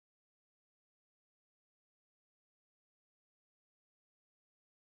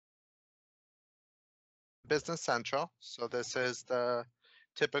Business Central. So this is the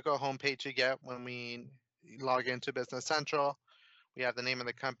typical homepage you get when we log into Business Central. We have the name of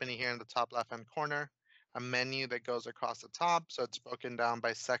the company here in the top left-hand corner, a menu that goes across the top. So it's broken down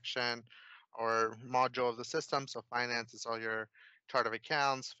by section or module of the system. So finance is all your chart of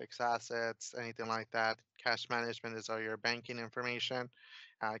accounts, fixed assets, anything like that. Cash management is all your banking information,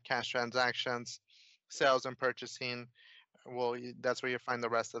 cash transactions, sales and purchasing. Well, that's where you find the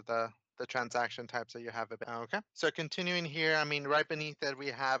rest of the transaction types that you have. Okay, so continuing here, I mean, right beneath it, we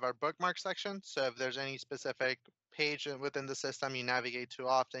have our bookmark section. So if there's any specific page within the system you navigate to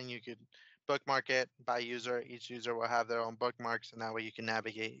often, you could bookmark it by user. Each user will have their own bookmarks, and that way you can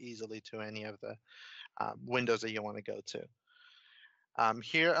navigate easily to any of the windows that you want to go to.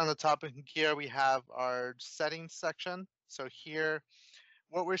 Here on the top here, we have our settings section. So here,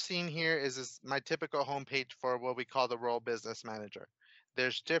 what we're seeing here is my typical homepage for what we call the role business manager.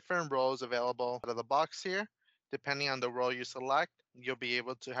 There's different roles available out of the box here. Depending on the role you select, you'll be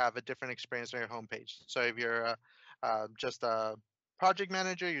able to have a different experience on your homepage. So if you're just a project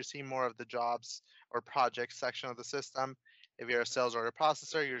manager, you see more of the jobs or projects section of the system. If you're a sales order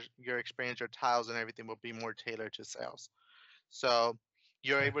processor, your experience, your tiles and everything will be more tailored to sales. So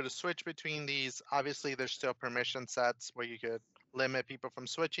you're able to switch between these. Obviously, there's still permission sets where you could limit people from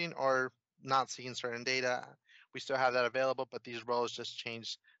switching or not seeing certain data. We still have that available, but these roles just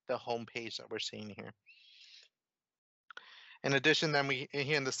change the home page that we're seeing here. In addition, then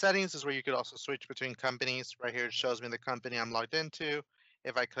here in the settings is where you could also switch between companies. Right here, it shows me the company I'm logged into.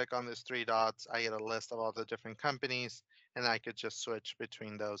 If I click on these three dots, I get a list of all the different companies, and I could just switch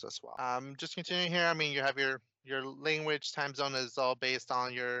between those as well. Just continuing here, I mean, you have your language time zone is all based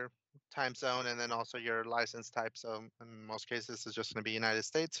on your time zone, and then also your license type. So in most cases, this is just going to be United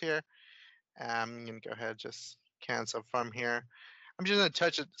States here. I'm going to go ahead and just cancel from here. I'm just going to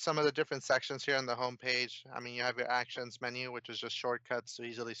touch some of the different sections here on the home page. I mean, you have your actions menu, which is just shortcuts to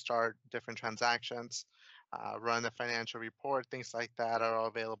easily start different transactions, run a financial report, things like that are all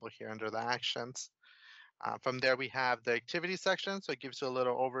available here under the actions. From there, we have the activity section. So it gives you a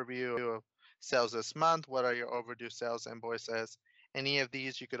little overview of sales this month. What are your overdue sales invoices? Any of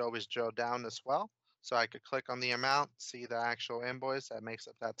these you could always drill down as well. So I could click on the amount, see the actual invoice that makes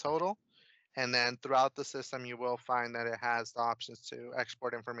up that total. And then throughout the system, you will find that it has the options to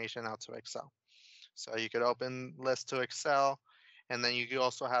export information out to Excel. So you could open list to Excel, and then you could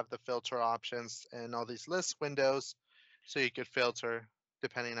also have the filter options in all these list windows. So you could filter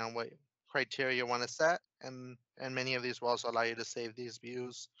depending on what criteria you want to set. And many of these will also allow you to save these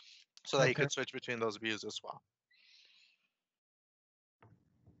views so that you could switch between those views as well.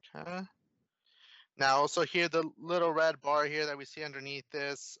 Okay. Now also here, the little red bar here that we see underneath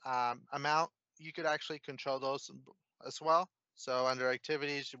this amount, you could actually control those as well. So under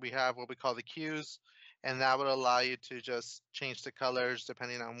activities, we have what we call the cues, and that would allow you to just change the colors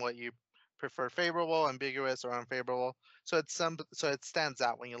depending on what you prefer, favorable, ambiguous, or unfavorable. So it stands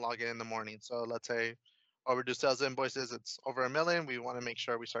out when you log in the morning. So let's say overdue sales invoices, it's over $1 million. We want to make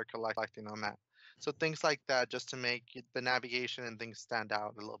sure we start collecting on that. So things like that, just to make the navigation and things stand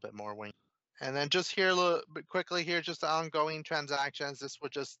out a little bit more when. And then just here a little bit quickly here, just the ongoing transactions. This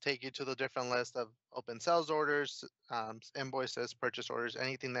would just take you to the different list of open sales orders, invoices, purchase orders,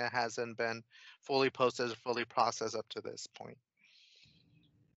 anything that hasn't been fully posted or fully processed up to this point.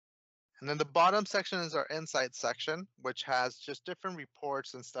 And then the bottom section is our insights section, which has just different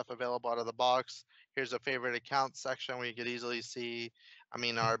reports and stuff available out of the box. Here's a favorite account section where you could easily see, I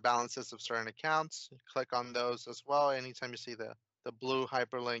mean, our balances of certain accounts. Click on those as well. Anytime you see the blue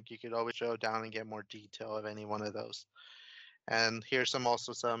hyperlink, you could always go down and get more detail of any one of those. And here's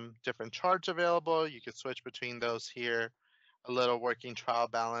also some different charts available. You could switch between those here. A little working trial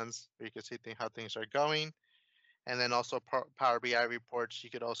balance where you can see how things are going. And then also Power BI reports. You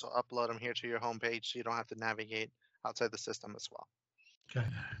could also upload them here to your homepage so you don't have to navigate outside the system as well. Okay.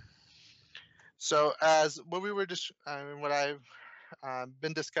 So as what we were just, what I've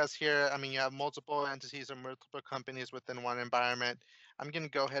been discussed here, I mean, you have multiple entities or multiple companies within one environment. I'm going to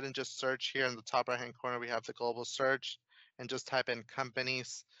go ahead and just search here in the top right-hand corner. We have the global search and just type in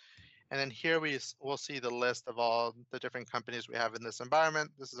companies. And then here we'll see the list of all the different companies we have in this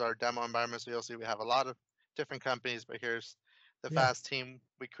environment. This is our demo environment, so you'll see we have a lot of different companies, but here's the FAST team.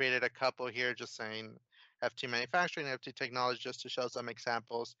 We created a couple here just saying FT Manufacturing, FT Technology, just to show some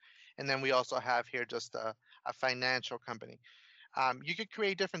examples. And then we also have here just a financial company. You could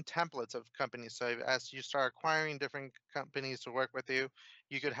create different templates of companies. So as you start acquiring different companies to work with you,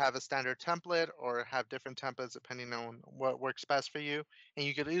 you could have a standard template or have different templates depending on what works best for you. And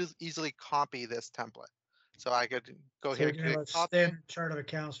you could easily copy this template. So I could go So here, you can have click a copy. standard chart of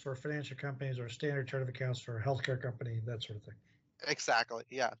accounts for financial companies or a standard chart of accounts for a healthcare company, that sort of thing. Exactly.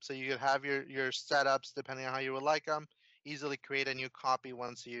 Yeah. So you could have your setups depending on how you would like them. Easily create a new copy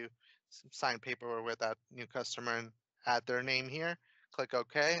once you sign paperwork with that new customer and add their name here. Click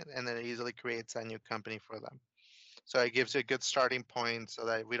OK, and then it easily creates a new company for them. So it gives you a good starting point so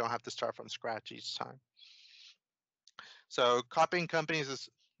that we don't have to start from scratch each time. So copying companies is,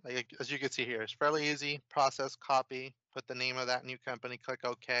 like, as you can see here, it's fairly easy. Process, copy, put the name of that new company, click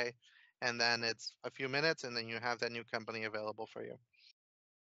OK, and then it's a few minutes, and then you have that new company available for you.